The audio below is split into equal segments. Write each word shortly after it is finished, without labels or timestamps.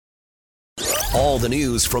All the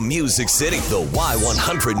news from Music City. The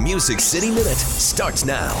Y100 Music City Minute starts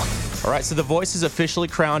now. All right, so The Voice has officially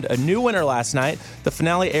crowned a new winner last night. The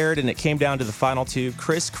finale aired, and it came down to the final two,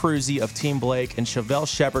 Chris Cruzy of Team Blake and Chevelle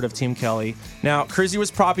Shepherd of Team Kelly. Now, Cruzy was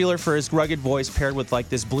popular for his rugged voice paired with like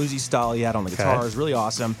this bluesy style he had on the guitar. It was really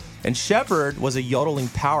awesome. And Shepherd was a yodeling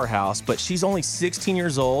powerhouse, but she's only 16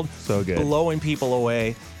 years old, so good, blowing people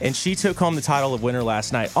away. And she took home the title of winner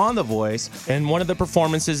last night on The Voice. And one of the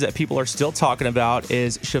performances that people are still talking about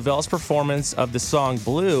is Chevelle's performance of the song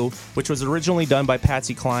Blue, which was originally done by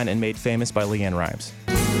Patsy Cline and made famous by LeAnn Rimes.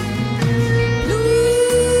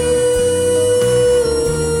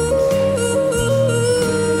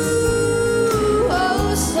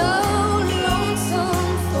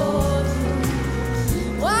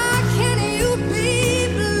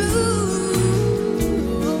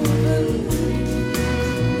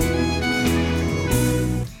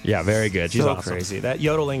 Yeah, very good. She's so awesome. Crazy. That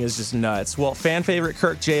yodeling is just nuts. Well, fan favorite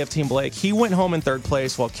Kirk J of Team Blake, he went home in third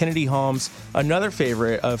place, while Kennedy Holmes, another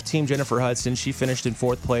favorite of Team Jennifer Hudson, she finished in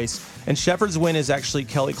fourth place. And Shepherd's win is actually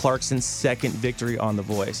Kelly Clarkson's second victory on The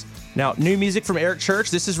Voice. Now, new music from Eric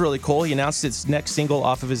Church. This is really cool. He announced its next single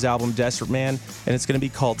off of his album, Desperate Man, and it's going to be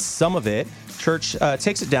called Some of It. Church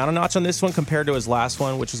takes it down a notch on this one compared to his last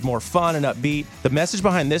one, which was more fun and upbeat. The message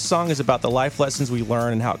behind this song is about the life lessons we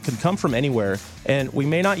learn and how it can come from anywhere. And we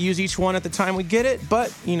may not use each one at the time we get it,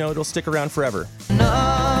 but, you know, it'll stick around forever.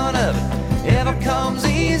 None of it ever comes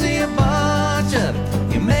easy, a bunch of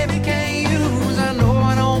it you maybe can't use. I know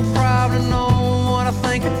I don't probably know what I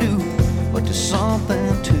think I do, but there's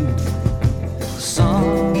something to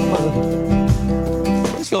some of it.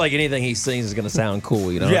 I feel like anything he sings is going to sound cool,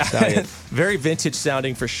 you know? Yeah, very vintage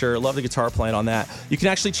sounding for sure. Love the guitar playing on that. You can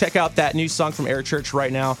actually check out that new song from Eric Church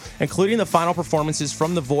right now, including the final performances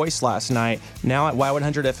from The Voice last night, now at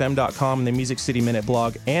y100fm.com and the Music City Minute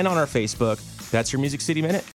blog, and on our Facebook. That's your Music City Minute.